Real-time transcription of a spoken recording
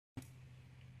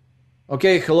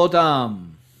Okay, hello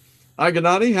Tom. Hi,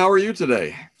 Gennady. How are you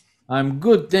today? I'm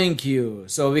good, thank you.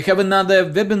 So we have another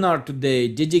webinar today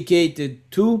dedicated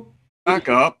to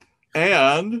Backup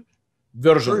and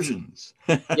versions.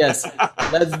 versions. Yes,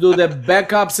 let's do the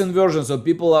backups and versions. So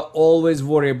people are always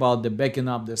worried about the backing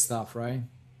up the stuff, right?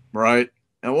 Right.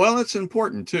 And well, it's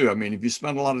important too. I mean, if you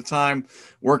spend a lot of time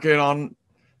working on,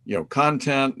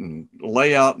 content and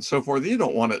layout and so forth, you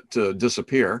don't want it to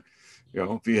disappear.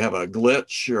 If you have a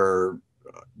glitch or,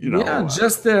 Yeah,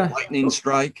 just lightning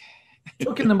strike.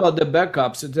 talking about the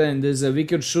backups. Then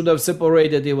we should have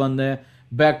separated even the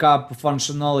backup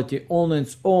functionality on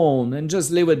its own and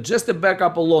just leave it just a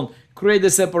backup alone. Create a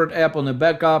separate app on a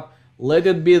backup, let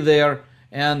it be there,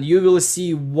 and you will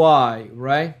see why,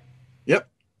 right? Yep.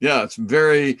 Yeah, it's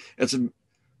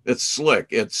slick.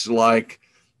 It's like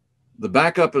the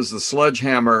backup is the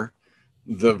sledgehammer,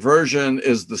 the version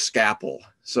is the scalpel.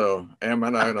 So am I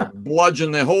going to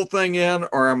bludgeon the whole thing in,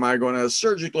 or am I going to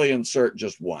surgically insert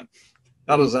just one?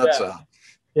 How does that Yeah. sound?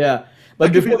 Yeah.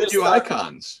 But That could be before the we new start,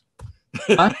 icons.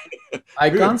 huh?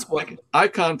 Icons? What? Like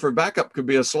icon for backup could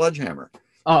be a sledgehammer.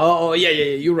 Oh, yeah, yeah,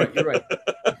 yeah. You're right. You're right.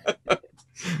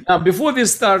 Now, before we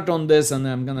start on this, and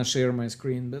I'm gonna share my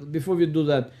screen, but before we do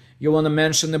that, you wanna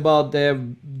mention about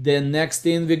the next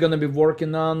thing we're gonna be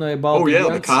working on Oh about yeah, the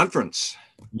events? conference.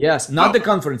 Yes, not Oh, the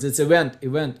conference. It's event.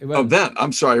 event.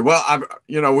 I'm sorry. Well,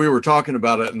 we were talking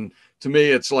about it, and to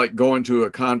me, it's like going to a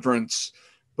conference,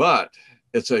 but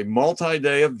it's a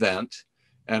multi-day event,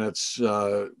 and it's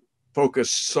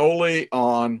focused solely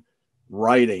on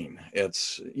writing.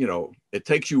 It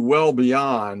takes you well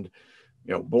beyond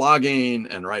blogging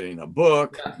and writing a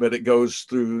book, Yeah, but it goes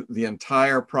through the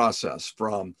entire process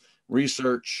from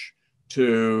research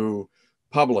to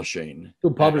publishing to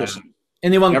and publish.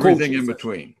 Anyone everything coaching in session.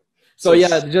 between. So So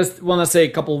yeah, just wanna say a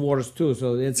couple words too.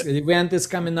 So the event is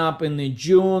coming up in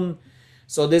June.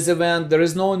 So this event, there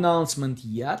is no announcement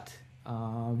yet.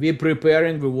 We're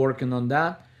preparing, we're working on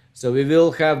that. So we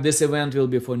will have this event will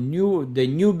be for the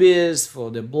newbies, for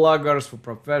the bloggers, for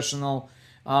professional,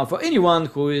 for anyone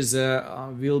who is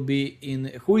will be in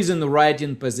who is in the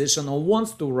writing position or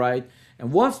wants to write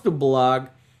and wants to blog,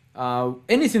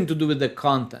 anything to do with the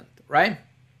content, right?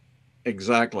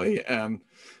 exactly, and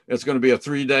it's going to be a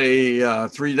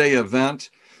 3-day event,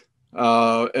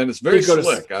 and it's very Speakers.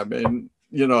 slick. I mean,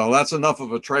 that's enough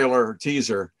of a trailer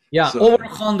teaser. Yeah, So over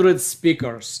 100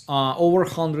 speakers. Over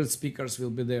 100 speakers will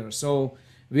be there. So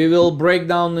we will break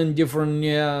down in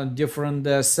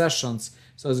different sessions.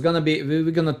 So it's gonna be we're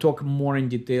gonna talk more in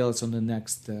details on the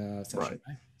next session. right.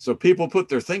 Right? So people put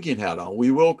their thinking hat on.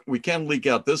 We can leak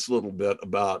out this little bit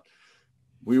about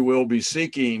we will be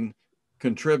seeking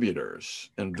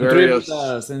contributors and various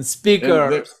Contributors and and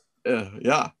speakers.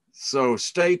 yeah. So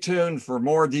stay tuned for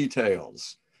more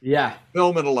details. Yeah,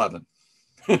 Film at 11.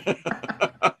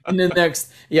 in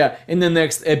the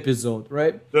next episode,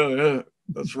 right? Yeah,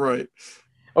 that's right.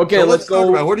 Okay, So let's let's talk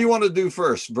about, go. what do you want to do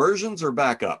first, versions or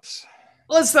backups?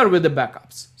 Let's start with the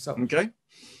backups. So Okay,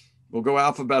 we'll go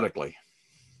alphabetically.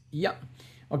 yeah,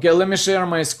 okay. Let me share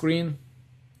my screen.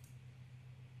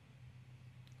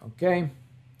 Okay.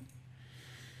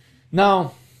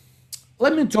 Now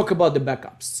let me talk about the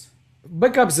backups.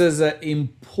 Backups is an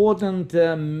important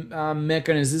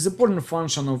mechanism, it's an important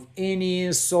function of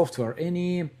any software,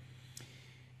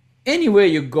 anywhere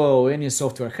you go, any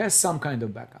software has some kind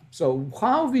of backup. So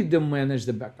how we do manage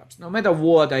the backups? No matter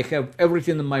what, I have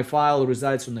everything in my file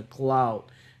resides on the cloud.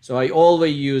 So I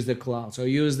always use the cloud. So I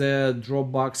use the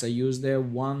Dropbox, I use the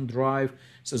OneDrive.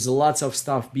 So there's lots of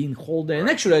stuff being held there. And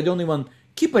actually, I don't even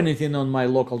keep anything on my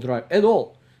local drive at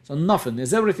all. So nothing.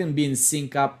 Is everything being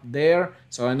synced up there?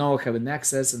 So I know I have an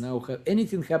access and I know have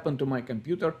anything happen to my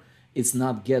computer, it's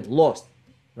not get lost,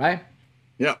 right?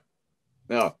 Yeah,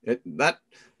 yeah.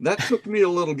 That took me a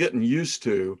little getting used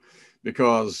to,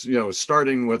 because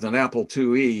starting with an Apple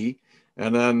IIe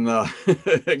and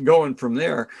then going from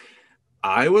there,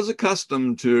 I was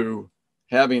accustomed to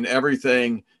having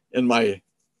everything in my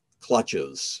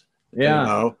clutches,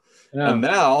 Yeah, and yeah.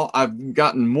 now I've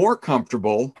gotten more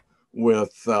comfortable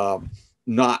with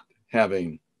not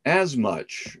having as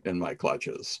much in my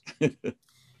clutches.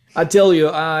 I tell you,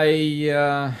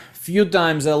 I few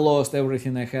times I lost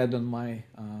everything I had on my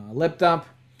laptop.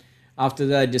 After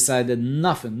that, I decided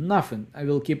nothing. I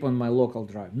will keep on my local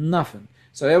drive, nothing.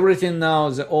 So everything now,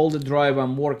 all the drive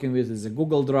I'm working with is a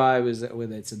Google Drive,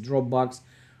 whether it's a Dropbox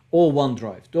or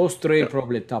OneDrive. Those three Yep,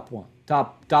 probably top one,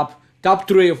 top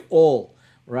three of all,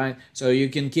 right? So you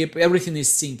can keep everything is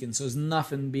syncing. So there's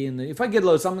nothing being. If I get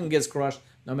lost, something gets crushed.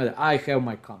 No matter, I have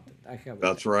my content. I have it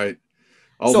there. that's right.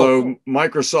 So Although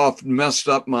Microsoft messed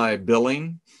up my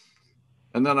billing,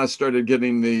 And then I started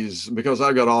getting these because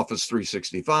I got Office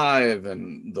 365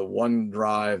 and the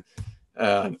OneDrive,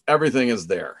 and everything is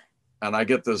there. And I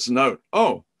get this note,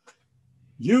 oh,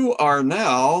 you are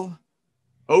now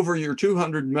over your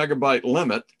 200 megabyte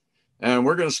limit, and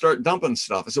we're going to start dumping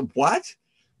stuff. I said, what?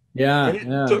 Yeah, It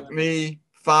yeah. took me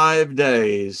 5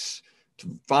 days to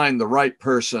find the right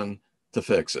person to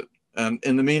fix it. And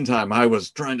in the meantime, I was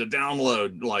trying to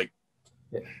download like,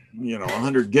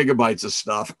 100 gigabytes of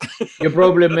stuff. You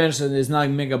probably mentioned it's not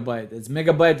megabyte. It's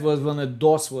megabyte was when the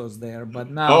DOS was there, but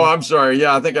Oh, now I'm sorry.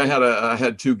 Yeah, I think I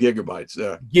had 2 gigabytes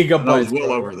there, and I was gigabytes.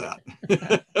 well over that.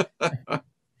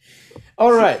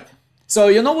 All right. So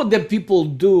you know what the people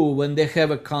do when they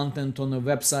have a content on the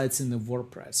websites in the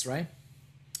WordPress, right?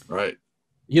 Right.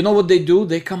 You know what they do?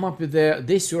 They come up with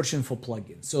they searching for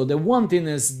plugins. So the one thing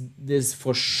is this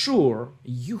for sure,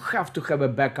 you have to have a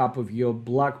backup of your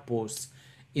blog posts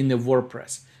in the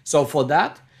WordPress. So for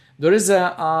that, there is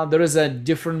a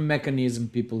different mechanism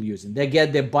people using. They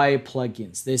buy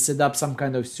plugins. They set up some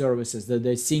kind of services that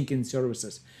they sync in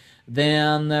services.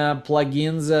 Then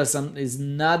plugins is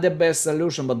not the best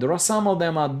solution, but there are some of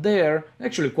them out there,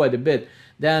 actually quite a bit.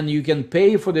 Then you can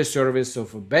pay for the service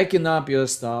of backing up your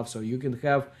stuff, so you can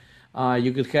have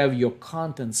your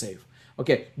content safe.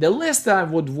 Okay, the last I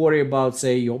would worry about,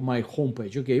 say, my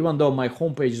homepage. Okay, even though my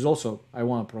homepage is also, I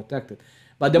want to protect it.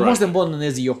 But the most important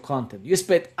is your content. You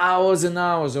spend hours and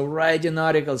hours of writing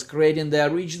articles, creating the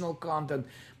original content.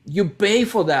 You pay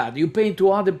for that. You pay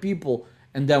to other people.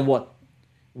 And then what?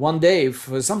 One day, if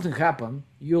something happened,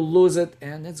 you lose it,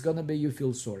 and it's going to be you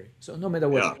feel sorry. So no matter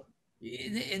what.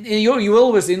 Yeah. You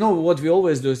always, what we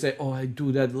always do is say, oh, I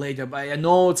do that later. But I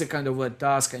know it's a kind of a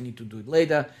task. I need to do it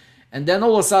later. And then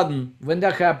all of a sudden, when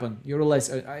that happened, you realize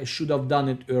I should have done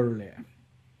it earlier.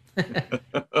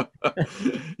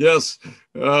 Yes,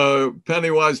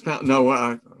 penny wise, pound. No,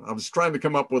 I was trying to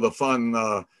come up with a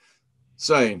fun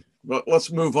saying, but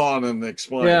let's move on and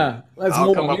explain. Yeah, let's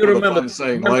move on. You remember,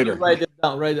 saying later. Write it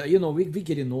down. Right, we're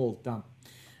getting old, Tom.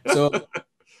 So,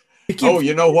 oh,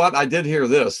 you know what? I did hear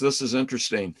this. This is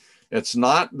interesting. It's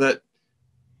not that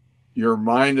your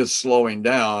mind is slowing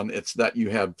down; it's that you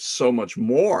have so much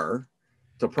more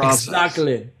to process.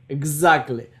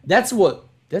 Exactly. That's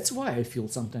why I feel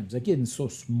sometimes I'm getting so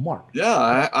smart.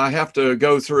 Yeah, I have to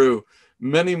go through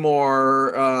many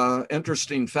more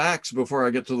interesting facts before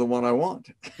I get to the one I want.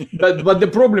 but the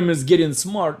problem is getting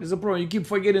smart. Is a problem. You keep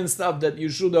forgetting stuff that you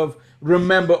should have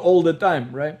remember all the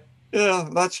time, right? Yeah,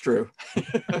 that's true.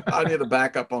 I need a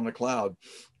backup on the cloud.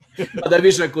 But I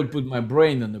wish I could put my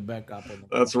brain on the backup.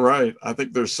 That's right. I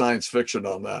think there's science fiction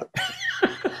on that.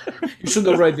 You should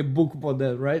have write a book for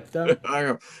that, right, Tom?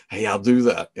 Hey, I'll do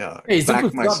that. Yeah, hey,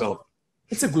 back myself.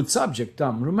 It's a good subject,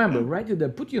 Tom. Remember, write it there.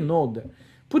 Put your note there.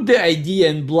 Put the idea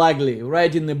in Blogly.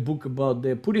 Write in a book about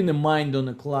that. Put in the mind on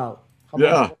the cloud.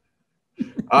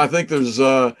 I think there's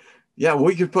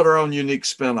we could put our own unique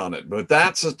spin on it, but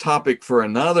that's a topic for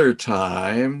another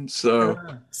time. So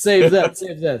save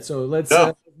that. So let's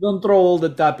don't throw all the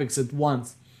topics at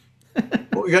once.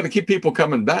 Well, we got to keep people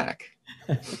coming back.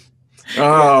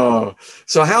 Oh,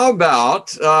 so how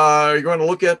about you're going to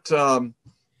look at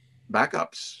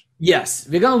backups? Yes,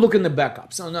 we're going to look in the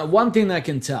backups. So now one thing I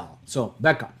can tell. So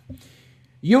backup.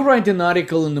 You write an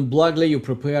article in the Blogly, you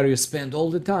prepare, you spend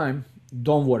all the time.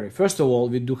 Don't worry. First of all,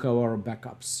 we do have our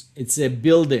backups. It's a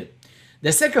built-in.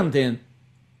 The second thing,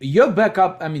 your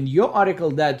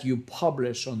article that you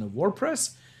publish on the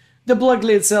WordPress, the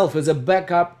Blogly itself is a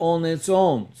backup on its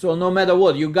own. So no matter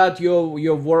what, you got your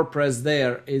WordPress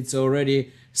there. It's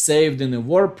already saved in the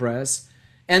WordPress.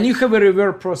 And you have a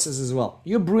reverse process as well.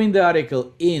 You bring the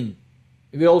article in.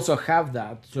 We also have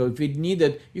that. So if it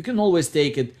needed, you can always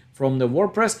take it from the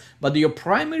WordPress. But your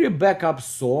primary backup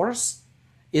source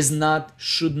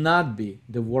should not be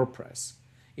the WordPress.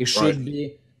 It should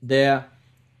be the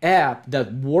app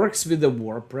that works with the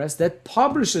WordPress, that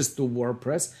publishes to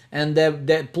WordPress, and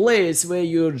the place where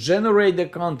you generate the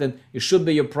content, it should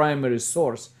be your primary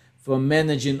source for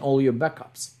managing all your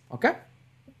backups. Okay?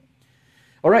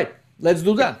 All right, let's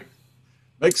do that.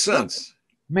 Makes sense.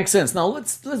 Makes sense. Now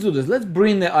let's do this. Let's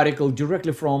bring the article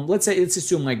directly from, let's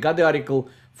assume I got the article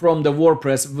from the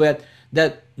WordPress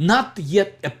that not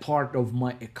yet a part of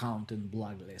my account in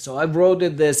Blogly. So I wrote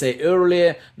it there, say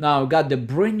earlier. Now I got the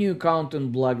brand new account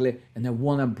in Blogly and I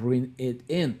want to bring it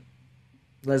in.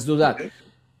 Let's do that. Okay.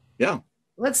 Yeah.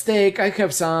 Let's take, I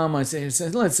have some, let's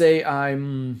say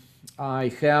I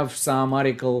have some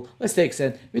article. Let's take,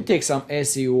 we take some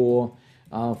SEO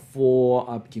for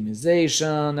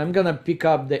optimization. I'm going to pick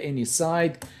up any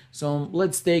site. So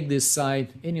let's take this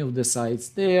site, any of the sites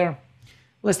there.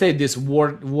 Let's take this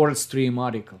word stream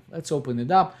article. Let's open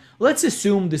it up. Let's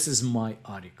assume this is my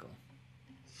article,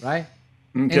 right?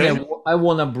 Okay. And I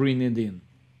want to bring it in.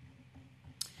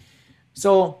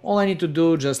 So all I need to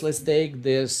do, just let's take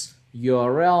this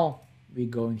URL. We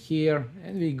go in here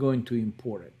and we're going to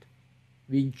import it.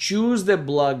 We choose the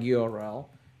blog URL.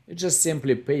 You just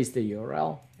simply paste the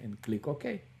URL and click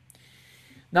OK.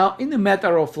 Now, in a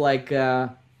matter of like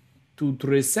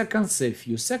 2-3 seconds, a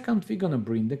few seconds, we're gonna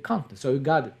bring the content. So you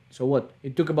got it. So what?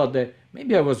 It took about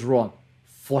maybe I was wrong.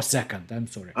 4 seconds. I'm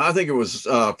sorry. I think it was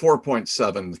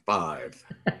 4.75.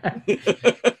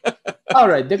 All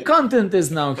right, the content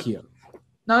is now here.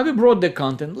 Now we brought the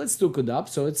content. Let's look it up.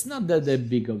 So it's not that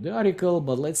big of the article,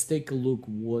 but let's take a look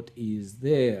what is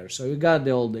there. So we got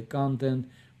all the content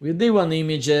with the one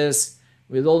images,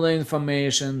 with all the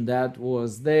information that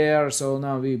was there. So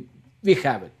now we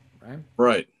have it, right?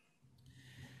 Right.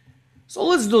 So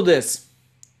let's do this.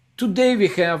 Today we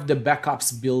have the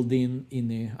backups built in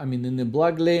the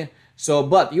Blogly. So,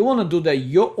 but you want to do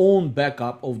your own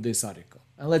backup of this article.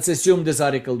 And let's assume this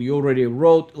article you already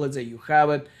wrote. Let's say you have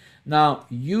it. Now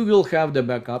you will have the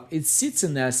backup. It sits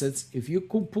in assets. If you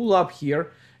could pull up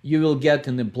here, you will get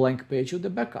in a blank page of the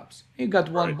backups. You got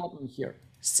one button here,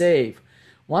 save.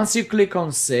 Once you click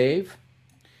on save,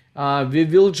 we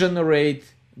will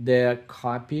generate the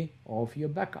copy of your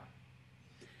backup.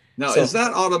 Now, is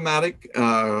that automatic?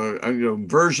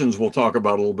 Versions we'll talk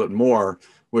about a little bit more,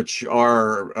 which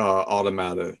are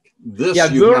automatic. This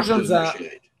versions are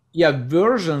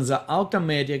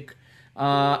automatic.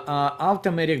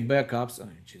 Automatic backups.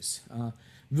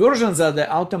 Versions are the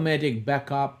automatic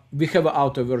backup. We have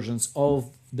auto versions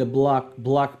of the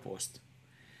blog post.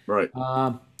 Right.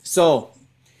 So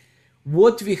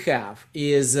what we have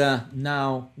is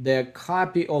now the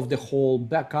copy of the whole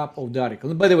backup of the article.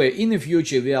 And by the way, in the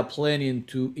future, we are planning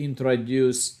to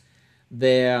introduce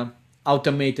the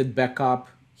automated backup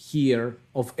here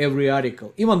of every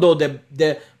article, even though the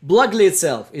Blogly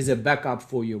itself is a backup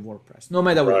for your WordPress, no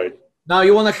matter what. Now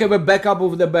you want to have a backup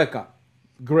of the backup.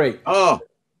 Great. Oh,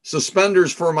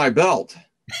 suspenders for my belt.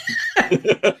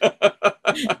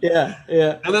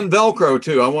 Yeah. And then Velcro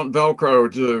too. I want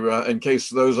Velcro to in case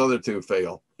those other two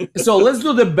fail. So let's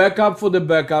do the backup for the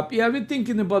backup. Yeah, we're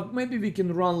thinking about maybe we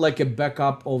can run like a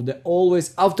backup of the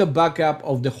always after backup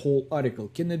of the whole article.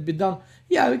 Can it be done?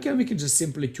 Yeah, we can. We can just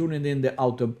simply tune it in the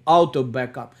auto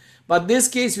backup. But this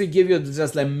case, we give you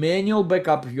just like manual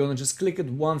backup. If you want to just click it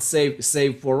once,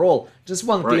 save for all. Just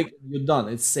one click, you're done.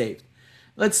 It's saved.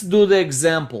 Let's do the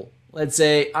example. Let's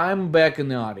say I'm back in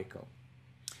the article.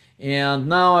 And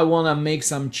now I want to make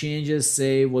some changes,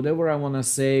 save whatever I want to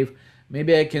save.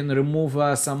 Maybe I can remove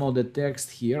some of the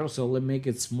text here. So let me make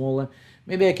it smaller.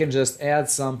 Maybe I can just add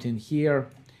something here.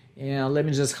 And let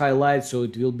me just highlight so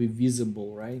it will be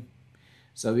visible, right?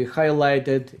 So we highlight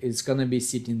it. It's going to be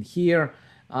sitting here.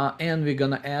 And we're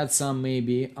going to add some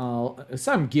maybe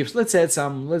some GIFs. Let's add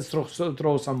some. Let's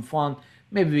throw some fun.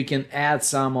 Maybe we can add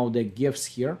some of the GIFs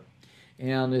here.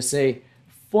 And we say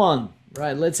fun,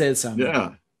 right? Let's add some.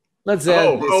 Yeah. Let's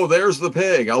add there's the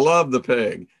pig. I love the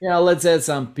pig. Yeah, let's add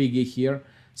some piggy here.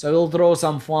 So we'll throw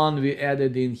some fun. We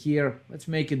added in here. Let's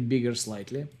make it bigger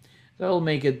slightly. So we'll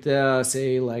make it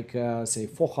say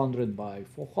 400 by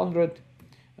 400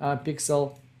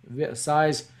 pixel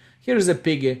size. Here's a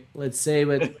piggy. Let's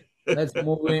save it. Let's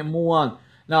move on.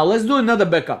 Now let's do another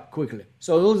backup quickly.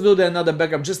 So let's do another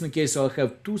backup just in case. So I'll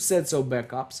have 2 sets of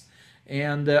backups,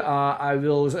 and I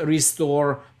will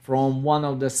restore from one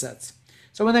of the sets.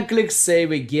 So when I click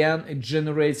save again, it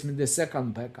generates me the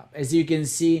second backup. As you can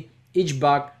see, each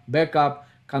backup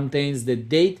contains the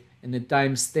date and the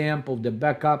timestamp of the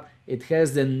backup. It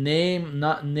has the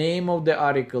name of the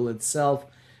article itself,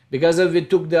 because we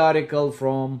took the article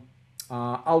from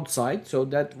outside, so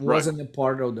that wasn't a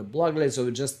part of the Blogly. So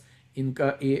it just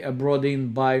brought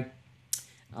in by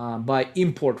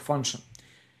import function.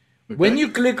 Okay. When you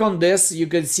click on this, you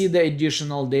can see the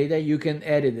additional data. You can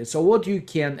edit it. So what you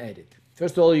can edit?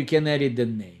 First of all, you can edit the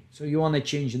name. So you want to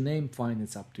change the name, fine,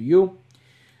 it's up to you.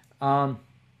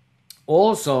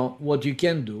 Also, what you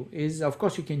can do is, of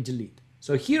course, you can delete.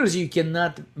 So here's you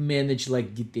cannot manage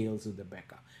like details of the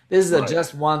backup. This is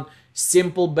just one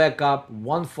simple backup,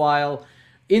 one file.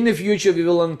 In the future, we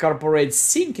will incorporate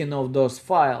syncing of those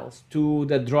files to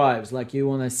the drives. Like you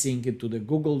want to sync it to the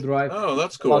Google Drive. Oh,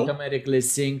 that's cool. Automatically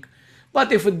sync.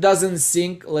 But if it doesn't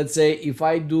sync, let's say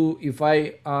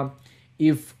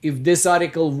if this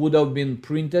article would have been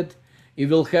printed, it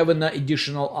will have an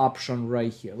additional option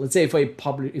right here. Let's say if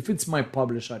it's my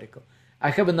published article, I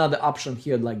have another option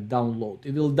here like download.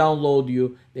 It will download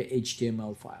you the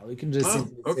HTML file. You can just say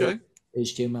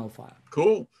HTML file.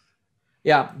 Cool.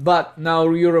 Yeah, but now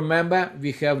you remember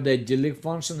we have the delete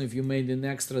function. If you made an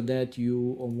extra that you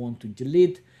want to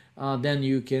delete, then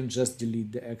you can just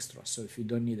delete the extra. So if you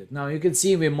don't need it. Now you can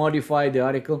see we modify the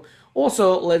article.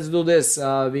 Also, let's do this.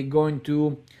 We're going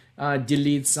to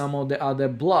delete some of the other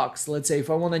blocks. Let's say if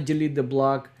I want to delete the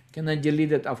block, can I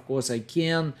delete it? Of course I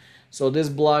can. So this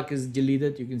block is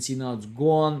deleted. You can see now it's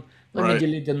gone. Let me Right.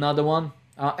 delete another one.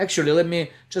 Actually, let me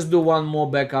just do one more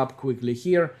backup quickly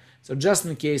here. So just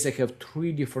in case I have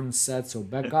 3 different sets of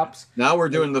backups. Now we're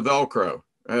doing the Velcro.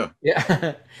 Yeah.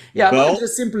 Yeah, yeah. Let's Belt.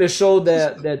 just simply show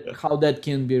that how that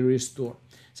can be restored.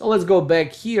 So let's go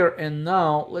back here and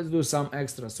now let's do some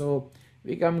extra. So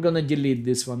I'm gonna delete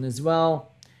this one as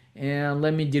well, and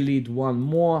let me delete one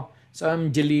more. So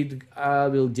I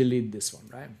will delete this one,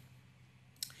 right?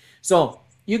 So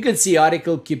you can see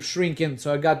article keeps shrinking.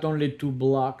 So I got only 2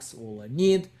 blocks, all I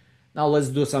need. Now let's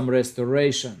do some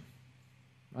restoration,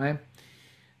 right?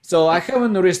 So I have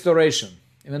a restoration.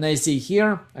 When I see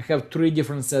here, I have 3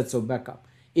 different sets of backup.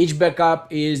 Each backup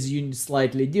is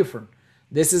slightly different.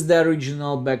 This is the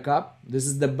original backup. This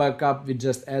is the backup we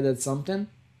just added something,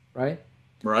 right?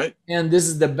 Right. And this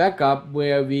is the backup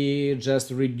where we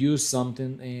just reduce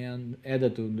something and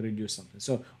added to reduce something.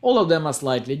 So all of them are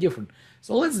slightly different.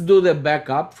 So let's do the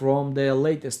backup from the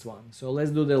latest one. So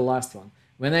let's do the last one.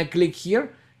 When I click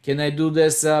here, can I do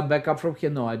this backup from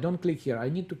here? No, I don't click here. I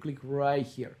need to click right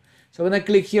here. So when I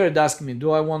click here, it asks me,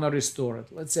 do I want to restore it?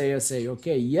 Let's say I say,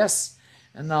 okay, yes.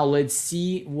 And now let's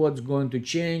see what's going to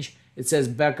change. It says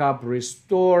backup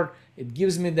restored. It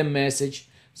gives me the message.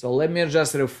 So let me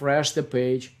just refresh the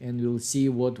page and we'll see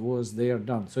what was there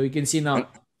done. So you can see now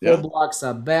Yeah. 4 blocks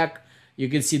are back. You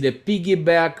can see the piggy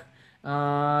back.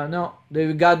 No,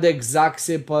 we got the exact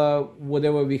same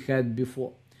whatever we had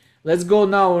before. Let's go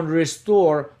now and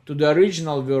restore to the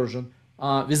original version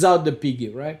without the piggy,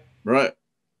 right? Right.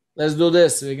 Let's do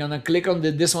this. We're gonna click on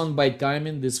this one by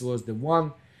timing. This was the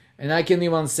one, and I can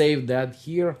even save that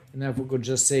here. And if we could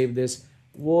just save this,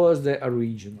 was the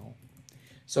original.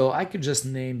 So I could just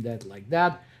name that like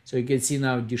that. So you can see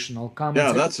now additional comments.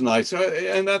 Yeah, that's nice.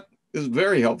 And that is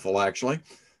very helpful, actually.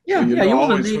 Yeah, So you yeah, know you want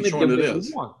to always name which it the one it way you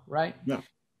is. want, right? Yeah.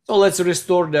 So let's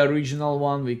restore the original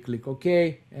one. We click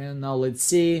OK, and now let's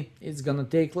see. It's gonna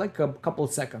take like a couple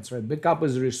seconds, right? Backup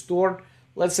is restored.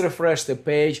 Let's refresh the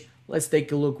page. Let's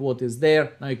take a look what is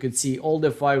there. Now you can see all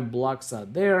the 5 blocks are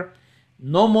there.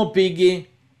 No more piggy.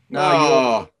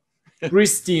 Now you're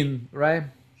pristine, right?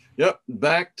 Yep.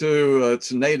 Back to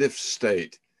its native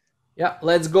state. Yeah,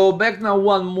 let's go back now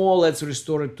one more. Let's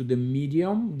restore it to the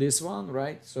medium, this one,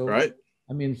 right? So, Right.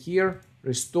 I mean here,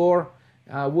 restore,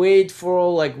 wait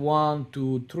for like 1,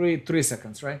 2, 3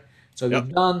 seconds, right? So we're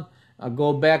done.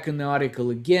 Go back in the article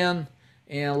again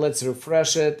and let's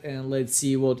refresh it and let's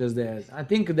see what is there. I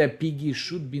think the piggy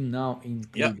should be now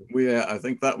included. Yeah. I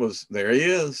think that was, there he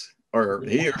is, or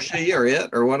he or she or it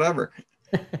or whatever.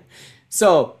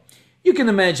 So you can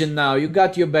imagine now you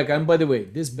got your backup. And by the way,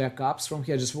 these backups from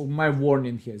here, just my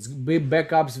warning here,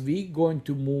 backups we going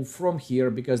to move from here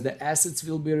because the assets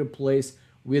will be replaced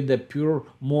with the pure,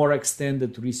 more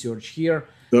extended research here.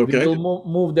 Okay. We will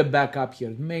move the backup here.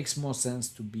 It makes more sense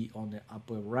to be on the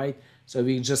upper right. So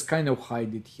we just kind of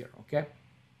hide it here, okay?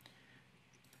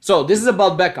 So this is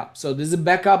about backup. So this is a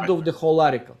backup of the whole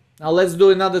article. Now let's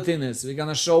do another thing is we're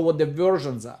gonna show what the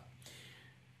versions are.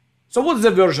 So what's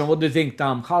the version? What do you think,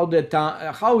 Tom?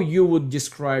 How you would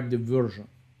describe the version?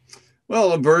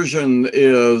 Well, a version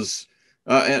is,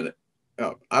 and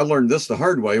I learned this the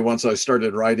hard way once I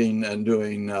started writing and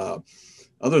doing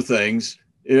other things,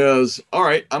 is, all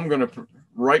right, I'm going to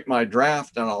write my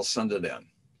draft and I'll send it in.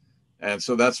 And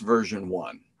so that's version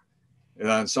 1.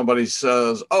 And somebody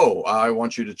says, oh, I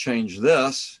want you to change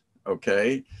this.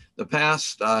 Okay. The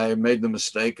past, I made the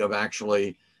mistake of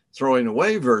actually throwing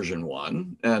away version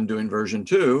 1 and doing version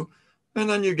 2. And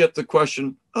then you get the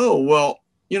question, oh, well,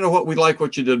 you know what? We like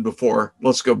what you did before.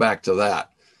 Let's go back to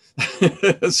that.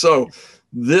 So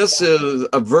this is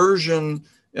a version,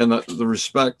 and the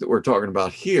respect that we're talking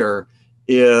about here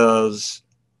is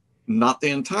not the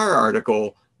entire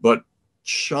article, but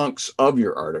chunks of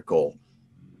your article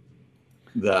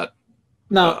that.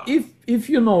 Now, if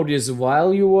you notice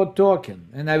while you were talking,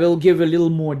 and I will give a little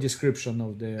more description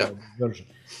of the version.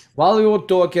 While you were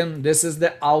talking, this is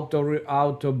the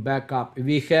auto backup.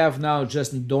 We have now,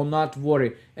 just do not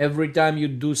worry. Every time you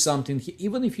do something,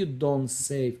 even if you don't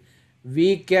save,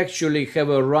 we actually have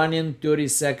a running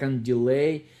 30-second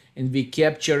delay, and we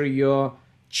capture your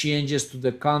changes to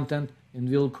the content, and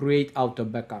we'll create auto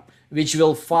backup, which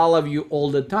will follow you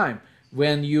all the time.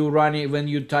 When you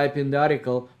type in the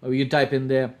article or you type in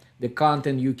the the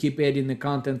content. You keep adding the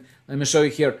content. Let me show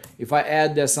you here. If I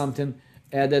add something,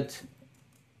 add it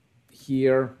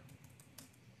here,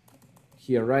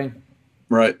 right?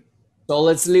 Right. So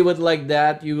let's leave it like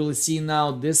that. You will see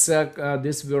now this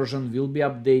this version will be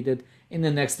updated in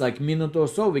the next like minute or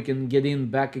so. We can get in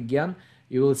back again.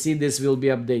 You will see this will be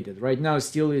updated. Right now,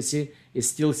 still you see it's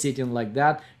still sitting like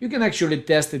that. You can actually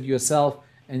test it yourself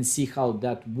and see how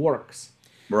that works.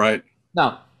 Right.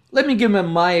 Now, let me give you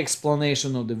my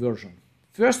explanation of the version.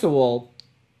 First of all,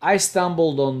 I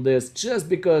stumbled on this just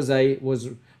because I was,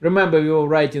 remember we were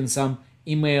writing some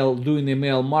email, doing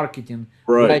email marketing,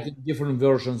 Right. writing different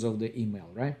versions of the email,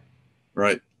 right?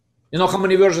 Right. You know how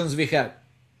many versions we had?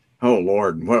 Oh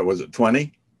Lord, what was it?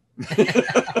 20?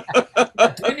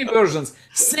 Yeah, 20 versions,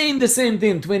 saying the same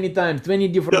thing 20 times, 20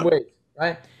 different Yeah. ways,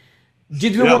 right?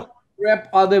 Did we Yeah. want to grab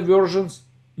other versions?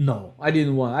 No, I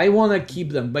didn't want. I want to keep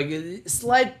them, but a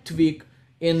slight tweak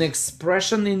in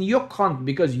expression in your content,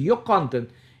 because your content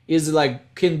is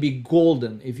like can be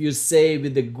golden if you say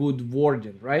with a good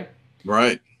wording, right?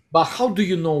 Right. But how do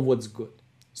you know what's good?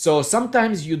 So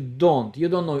sometimes you don't. You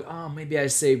don't know. Oh, maybe I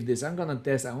saved this. I'm gonna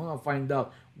test. I wanna find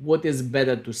out what is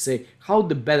better to say. How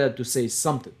the better to say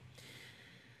something.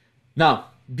 Now,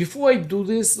 before I do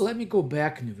this, let me go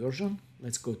back in the version.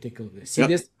 Let's go take a look. See Yep.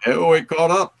 this? Oh, it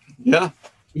caught up. Yeah.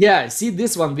 Yeah, see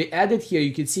this one we added here.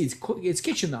 You can see it's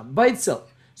catching up by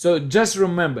itself. So just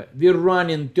remember, we're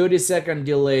running 30-second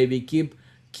delay. We keep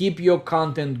your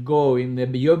content going.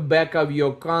 You backup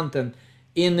your content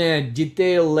in a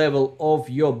detail level of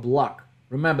your block.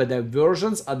 Remember the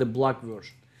versions are the block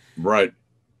version. Right.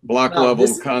 Block Now level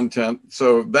this, content.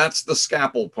 So that's the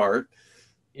scalpel part.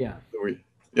 yeah.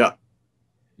 Yeah.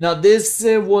 Now this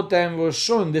what I was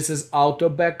showing. This is auto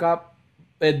backup.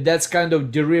 That's kind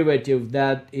of derivative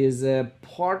that is a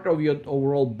part of your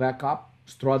overall backup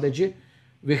strategy.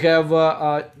 We have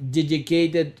a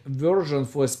dedicated version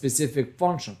for a specific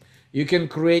function. You can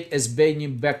create as many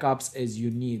backups as you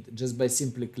need just by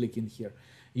simply clicking here.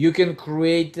 You can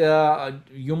create,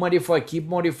 you modify, keep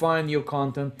modifying your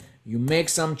content. You make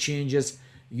some changes.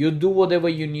 You do whatever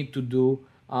you need to do.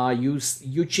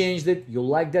 You changed it. You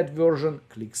like that version.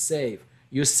 Click save.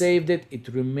 You saved it. It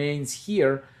remains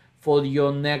here for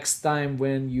your next time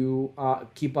when you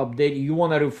keep updating. You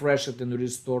want to refresh it and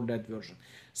restore that version.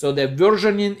 So the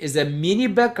versioning is a mini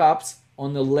backups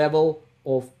on the level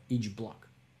of each block.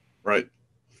 Right.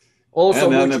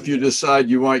 Also, and then if you decide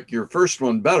you like your first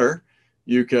one better,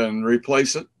 you can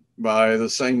replace it by the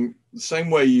same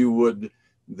way you would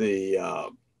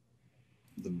the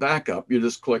backup. You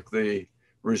just click the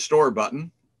restore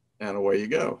button and away you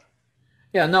go.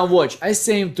 Yeah, now watch. I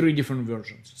saved 3 different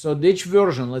versions. So each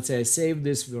version, let's say I save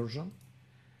this version,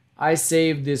 I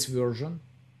save this version,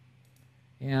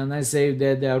 and I saved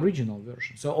the original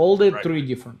version. So all the Right. 3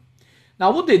 different.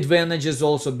 Now what the advantage is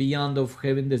also beyond of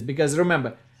having this, because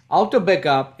remember, auto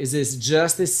backup is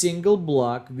just a single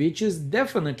block which is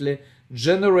definitely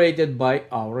generated by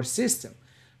our system.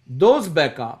 Those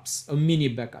backups, a mini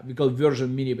backup, we call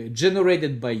version mini backup,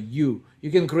 generated by you.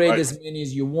 You can create Right. as many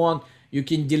as you want. You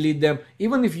can delete them.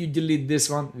 Even if you delete this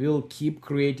one, we'll keep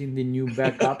creating the new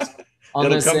backups. On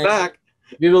It'll the come same, back.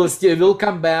 we'll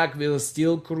come back. We'll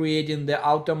still creating the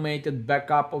automated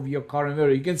backup of your current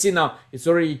version. You can see now it's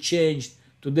already changed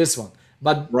to this one.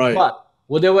 But Right.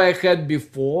 whatever I had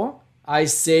before, I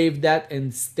save that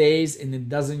and stays and it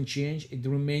doesn't change. It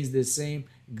remains the same,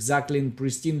 exactly in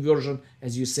pristine version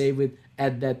as you save it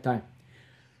at that time.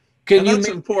 And that's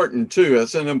important too.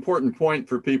 It's an important point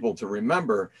for people to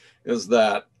remember is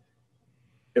that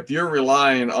if you're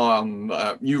relying on,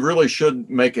 you really should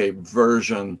make a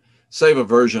version, save a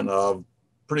version of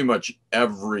pretty much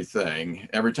everything.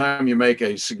 Every time you make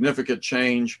a significant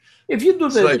change, if you do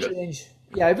the save change,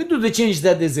 yeah, if you do the change,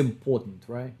 that is important,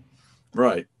 right?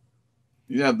 Right.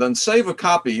 Yeah, then save a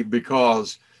copy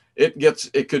because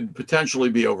it could potentially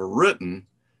be overwritten.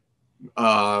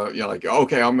 Like,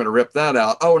 okay, I'm going to rip that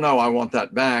out. Oh no, I want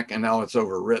that back, and now it's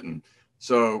overwritten.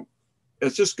 So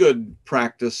it's just good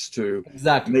practice to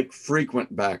Exactly. make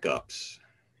frequent backups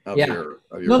of Yeah. your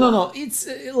No. It's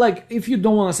like if you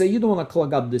don't want to say you don't want to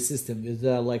clog up the system with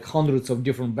like hundreds of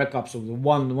different backups of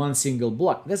one single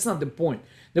block. That's not the point.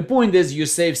 The point is you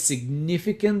save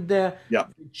significant Yeah.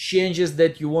 changes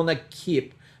that you want to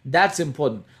keep. That's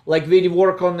important. Like we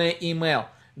work on the email.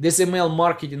 This email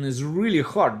marketing is really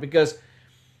hard because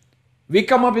we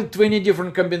come up with 20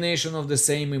 different combinations of the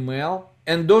same email,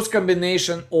 and those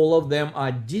combinations, all of them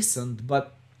are decent,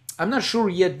 but I'm not sure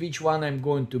yet which one I'm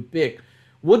going to pick.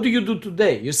 What do you do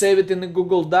today? You save it in a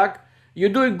Google Doc, You're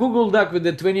doing Google Doc with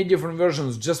the 20 different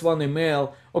versions, just one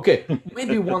email. Okay,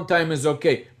 maybe one time is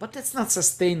okay, but that's not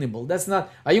sustainable. That's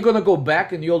not. Are you gonna go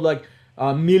back and you're like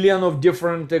a million of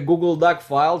different Google Doc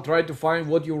file, try to find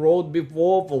what you wrote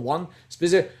before for one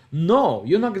specific? No,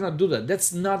 you're not gonna do that.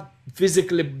 That's not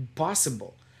physically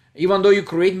possible. Even though you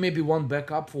create maybe one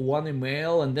backup for one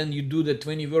email and then you do the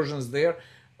 20 versions there,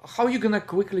 how are you gonna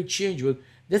quickly change?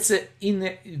 That's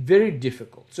very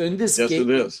difficult. So in this Yes, case, it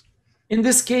is.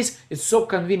 it's so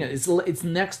convenient. It's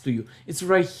next to you. It's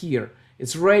right here.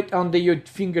 It's right under your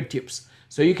fingertips.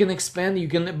 So you can expand. You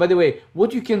can. By the way,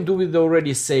 what you can do with the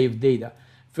already saved data.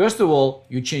 First of all,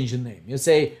 you change the name. You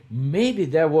say maybe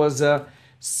there was a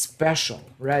special,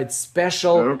 right?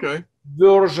 Special Okay.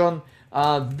 version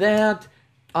that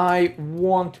I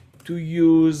want to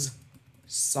use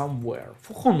somewhere.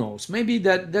 Who knows? Maybe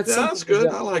that's Yeah, something that's good.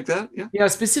 that, I like that. Yeah. yeah,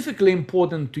 specifically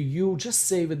important to you. Just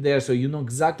save it there so you know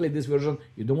exactly this version.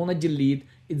 You don't want to delete.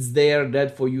 It's there,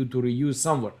 that for you to reuse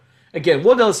somewhere. Again,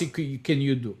 what else can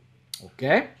you do?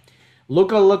 Okay,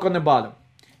 look on the bottom.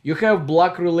 You have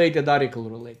block related, article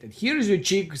related. Here's your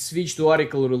check switch to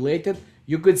article related.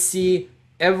 You could see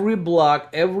every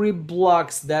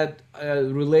blocks that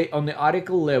relate on the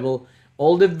article level.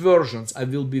 All the versions I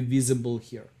will be visible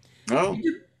here. Oh,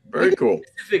 We very did cool.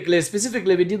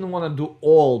 specifically we didn't want to do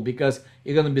all because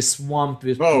you're gonna be swamped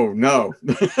with. Oh, no.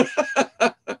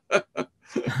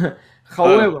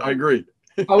 However, I agree.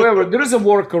 there is a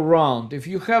workaround. If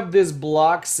you have this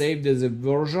block saved as a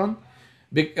version,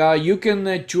 you can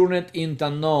turn it into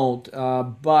Node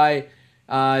by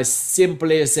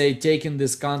simply say taking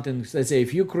this content. Let's say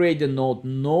if you create a node,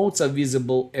 nodes are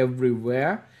visible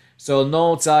everywhere. So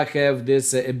nodes have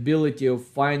this ability of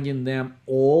finding them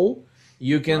all.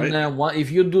 You can Right.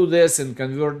 if you do this and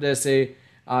convert this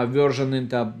version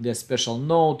into the special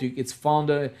node, it's found.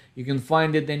 You can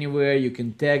find it anywhere. You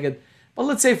can tag it. But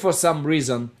let's say for some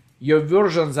reason your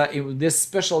versions are this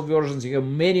special versions. You have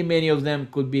many of them.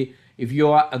 Could be if you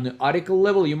are on the article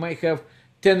level, you might have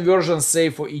 10 versions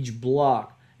saved for each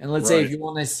block. And let's say if Right. you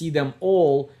want to see them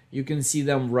all, you can see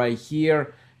them right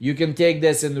here. You can take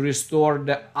this and restore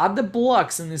the other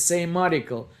blocks in the same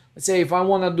article. Let's say if I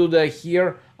want to do that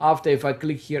here, after if I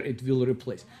click here, it will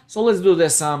replace. So let's do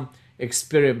this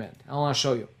experiment. I want to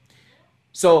show you.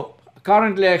 So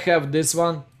currently I have this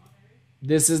one.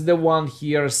 This is the one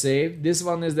here saved. This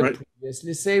one is the Right.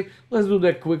 previously saved. Let's do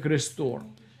the quick restore.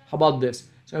 How about this?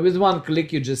 So with one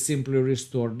click, you just simply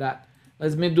restore that.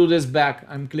 Let me do this back.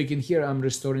 I'm clicking here. I'm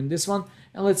restoring this one.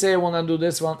 And let's say I want to do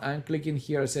this one. I'm clicking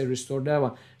here. I say restore that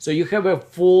one. So you have a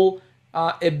full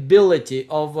ability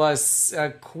of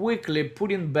quickly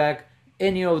putting back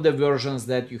any of the versions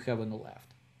that you have on the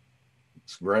left.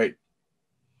 It's great.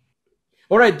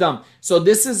 All right, Tom. So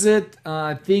this is it.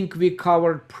 I think we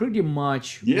covered pretty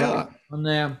much right Yeah.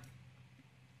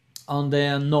 on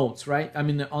the notes, right? I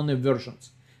mean, on the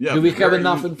versions. Yeah. Do we have Very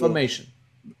enough useful. information?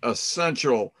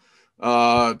 Essential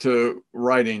to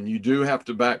writing. You do have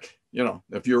to back,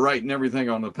 if you're writing everything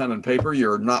on the pen and paper,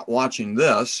 you're not watching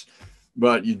this,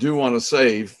 but you do want to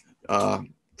save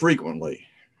frequently.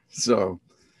 So,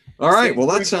 all right. Well,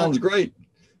 that sounds great.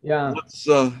 Yeah. Let's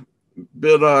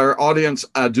bid our audience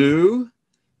adieu.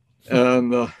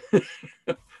 And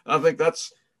I think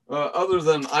that's, other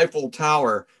than Eiffel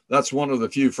Tower, that's one of the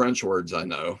few French words I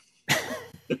know.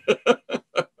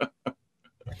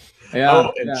 Yeah.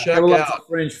 Oh, and Yeah. check Have lots out of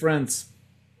French friends.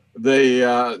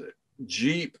 the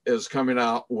Jeep is coming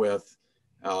out with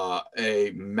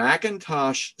a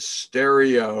Macintosh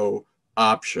stereo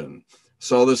option.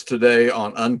 Saw this today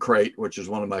on Uncrate, which is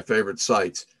one of my favorite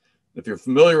sites. If you're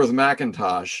familiar with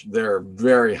Macintosh, they're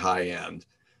very high end.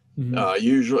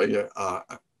 Usually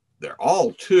they're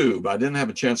all tube. I didn't have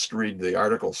a chance to read the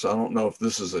article, so I don't know if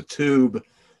this is a tube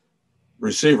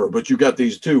receiver, but you got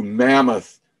these two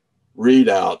mammoth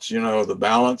readouts, the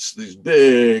balance, these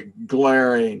big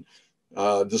glaring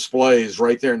displays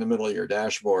right there in the middle of your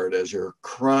dashboard as you're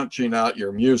crunching out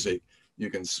your music. You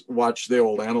can watch the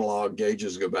old analog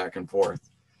gauges go back and forth.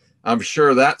 I'm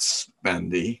sure that's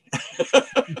spendy.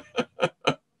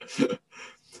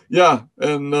 Yeah,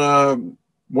 and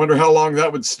wonder how long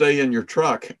that would stay in your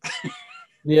truck.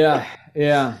 Yeah.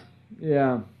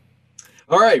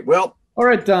 All right, well. All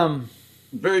right, Tom.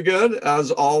 Very good, as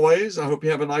always. I hope you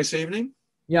have a nice evening.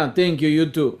 Yeah, thank you. You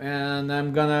too. And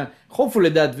I'm gonna hopefully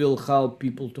that will help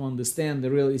people to understand,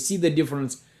 really see the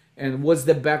difference and what's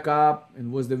the backup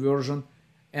and what's the version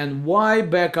and why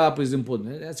backup is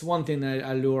important. That's one thing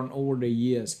I learned over the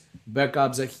years.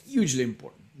 Backups are hugely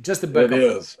important. Just a backup. It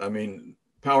is. I mean,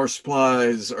 power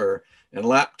supplies and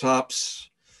laptops,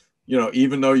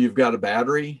 even though you've got a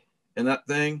battery in that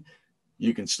thing,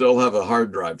 you can still have a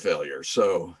hard drive failure.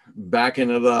 So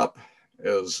backing it up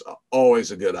is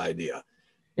always a good idea.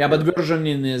 Yeah, but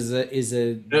versioning is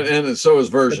a And so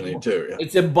is versioning too. Yeah.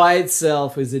 it's a by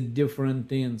itself is a different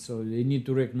thing, so you need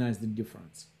to recognize the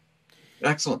difference.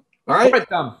 Excellent. All All right. right,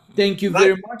 Tom. Thank you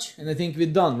very much, and I think we're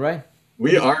done, right?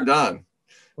 We are done.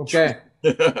 Okay.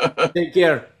 Take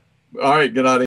care. All right. Good night.